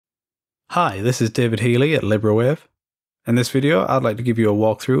Hi, this is David Healey at Librawave. In this video, I'd like to give you a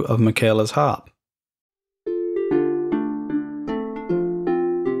walkthrough of Michaela's harp.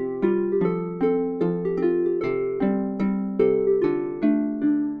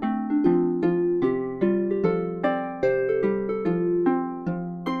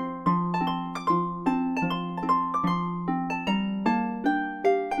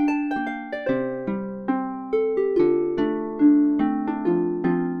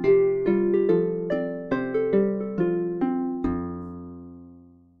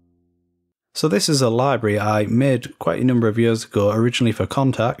 So this is a library I made quite a number of years ago, originally for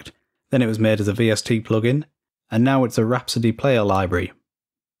Contact, then it was made as a VST plugin, and now it's a Rhapsody player library.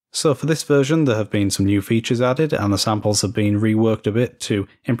 So for this version there have been some new features added and the samples have been reworked a bit to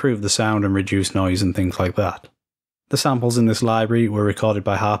improve the sound and reduce noise and things like that. The samples in this library were recorded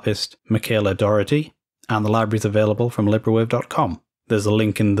by harpist Michaela and the library is available from librawave.com. There's a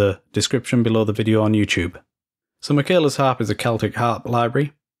link in the description below the video on YouTube. So Michaela's harp is a Celtic harp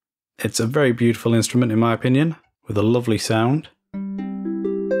library. It's a very beautiful instrument in my opinion, with a lovely sound.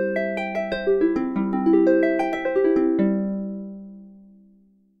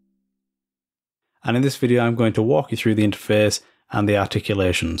 And in this video I'm going to walk you through the interface and the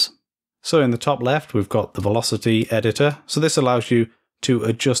articulations. So in the top left we've got the velocity editor, so this allows you to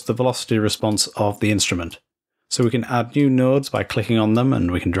adjust the velocity response of the instrument. So we can add new nodes by clicking on them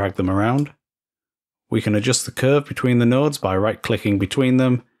and we can drag them around. We can adjust the curve between the nodes by right clicking between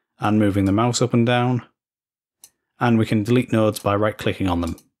them and moving the mouse up and down, and we can delete nodes by right clicking on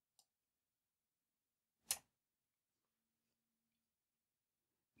them.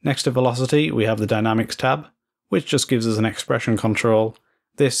 Next to velocity we have the dynamics tab, which just gives us an expression control.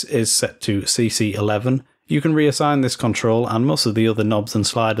 This is set to CC11. You can reassign this control and most of the other knobs and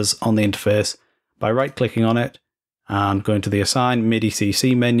sliders on the interface by right clicking on it and going to the assign MIDI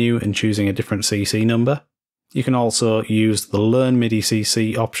CC menu and choosing a different CC number. You can also use the Learn MIDI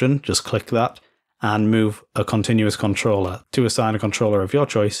CC option, just click that, and move a continuous controller to assign a controller of your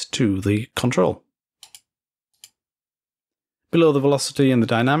choice to the control. Below the velocity and the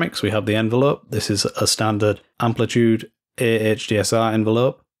dynamics we have the envelope. This is a standard amplitude AHDSR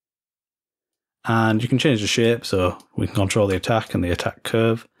envelope. And you can change the shape, so we can control the attack and the attack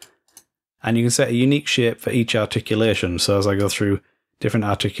curve. And you can set a unique shape for each articulation, so as I go through different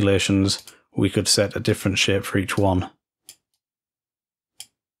articulations, we could set a different shape for each one.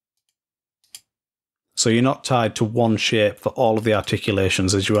 So you're not tied to one shape for all of the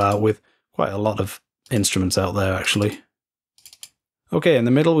articulations as you are with quite a lot of instruments out there actually. Okay, in the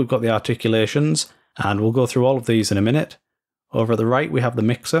middle we've got the articulations and we'll go through all of these in a minute. Over at the right we have the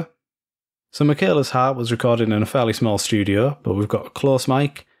mixer. So Michaela's harp was recorded in a fairly small studio, but we've got a close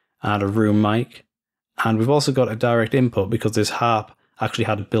mic and a room mic, and we've also got a direct input because this harp actually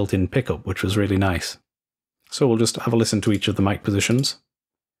had a built-in pickup, which was really nice. So we'll just have a listen to each of the mic positions.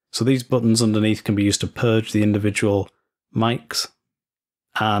 So these buttons underneath can be used to purge the individual mics,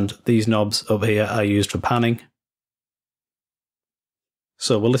 and these knobs up here are used for panning.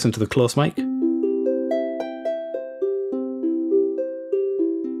 So we'll listen to the close mic.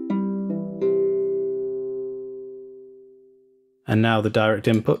 And now the direct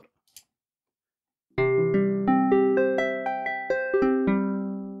input.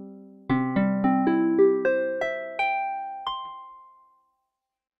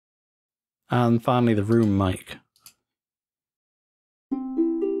 And finally the room mic.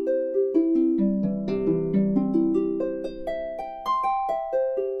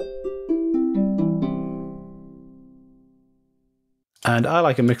 And I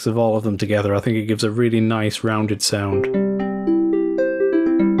like a mix of all of them together. I think it gives a really nice rounded sound.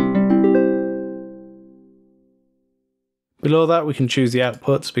 Below that we can choose the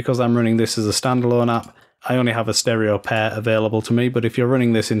outputs. Because I'm running this as a standalone app, I only have a stereo pair available to me, but if you're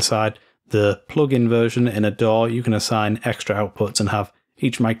running this inside the plug-in version in a DAW, you can assign extra outputs and have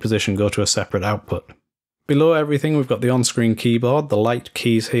each mic position go to a separate output. Below everything we've got the on-screen keyboard. The light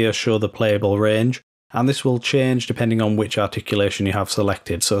keys here show the playable range, and this will change depending on which articulation you have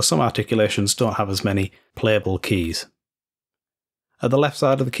selected, so some articulations don't have as many playable keys. At the left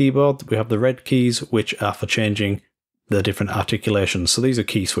side of the keyboard we have the red keys, which are for changing the different articulations, so these are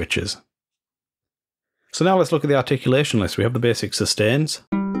key switches. So now let's look at the articulation list. We have the basic sustains.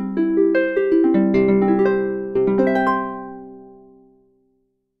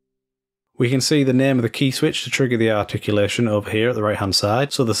 We can see the name of the key switch to trigger the articulation over here at the right hand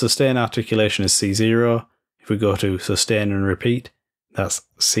side. So the sustain articulation is C0. If we go to sustain and repeat, that's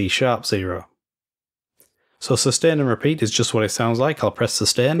C#0. So sustain and repeat is just what it sounds like. I'll press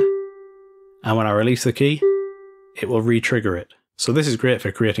sustain, and when I release the key, it will re-trigger it. So this is great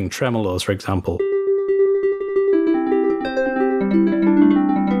for creating tremolos, for example.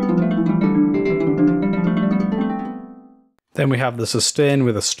 Then we have the sustain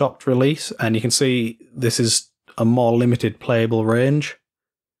with a stopped release, and you can see this is a more limited playable range.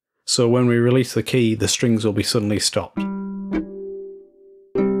 So when we release the key, the strings will be suddenly stopped.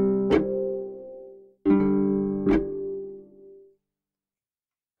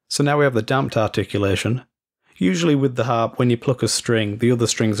 So now we have the damped articulation. Usually with the harp, when you pluck a string, the other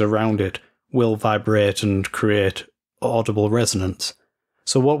strings around it will vibrate and create audible resonance.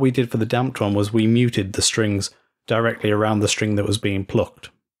 So what we did for the damped one was we muted the strings directly around the string that was being plucked.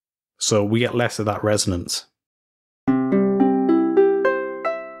 So we get less of that resonance.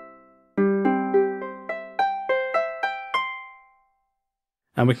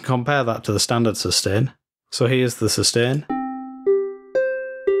 And we can compare that to the standard sustain. So here's the sustain.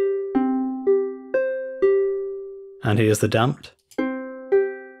 And here's the damped.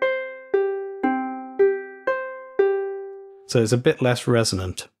 So it's a bit less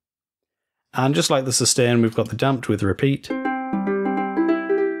resonant. And just like the sustain, we've got the damped with repeat.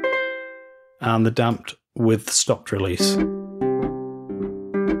 And the damped with stopped release. And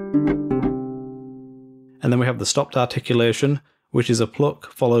then we have the stopped articulation, which is a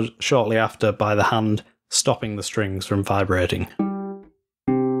pluck followed shortly after by the hand stopping the strings from vibrating.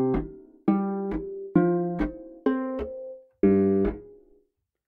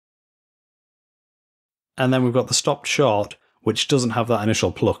 And then we've got the stopped short, which doesn't have that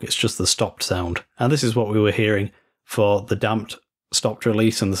initial pluck, it's just the stopped sound. And this is what we were hearing for the damped stopped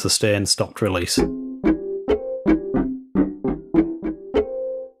release and the sustained stopped release. Then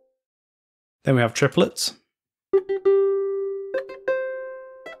we have triplets.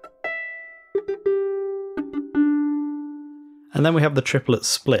 And then we have the triplet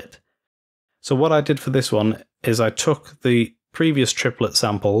split. So what I did for this one is I took the previous triplet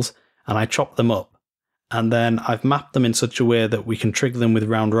samples and I chopped them up. And then I've mapped them in such a way that we can trigger them with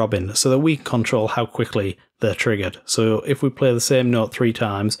round robin so that we control how quickly they're triggered. So if we play the same note 3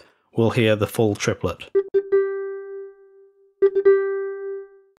 times, we'll hear the full triplet.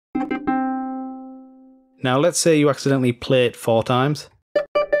 Now let's say you accidentally play it 4 times.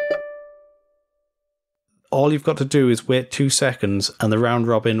 All you've got to do is wait 2 seconds and the round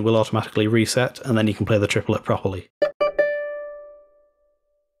robin will automatically reset, and then you can play the triplet properly.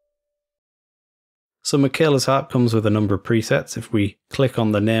 So Michaela's harp comes with a number of presets. If we click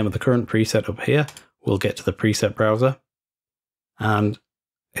on the name of the current preset up here, we'll get to the preset browser. And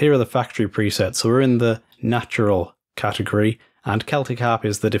here are the factory presets. So we're in the natural category, and Celtic harp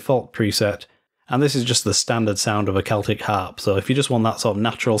is the default preset. And this is just the standard sound of a Celtic harp. So if you just want that sort of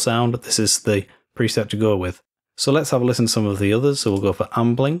natural sound, this is the preset to go with. So let's have a listen to some of the others. So we'll go for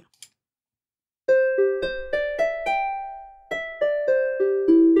ambling.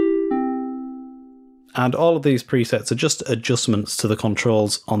 And all of these presets are just adjustments to the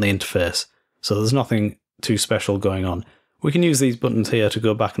controls on the interface. So there's nothing too special going on. We can use these buttons here to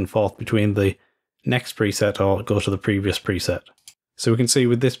go back and forth between the next preset or go to the previous preset. So we can see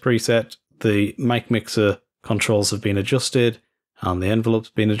with this preset, the mic mixer controls have been adjusted, and the envelope's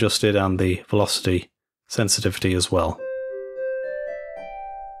been adjusted, and the velocity sensitivity as well.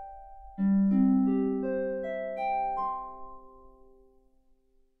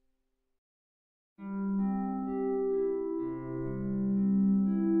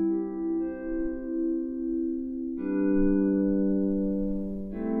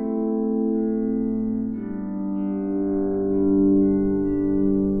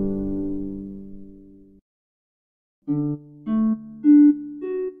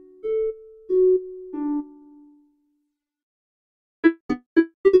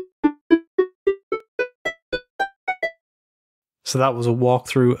 So that was a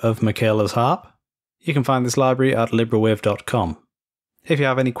walkthrough of Michaela's harp. You can find this library at librawave.com. If you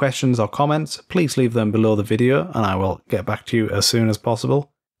have any questions or comments, please leave them below the video and I will get back to you as soon as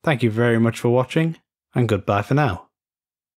possible. Thank you very much for watching, and goodbye for now.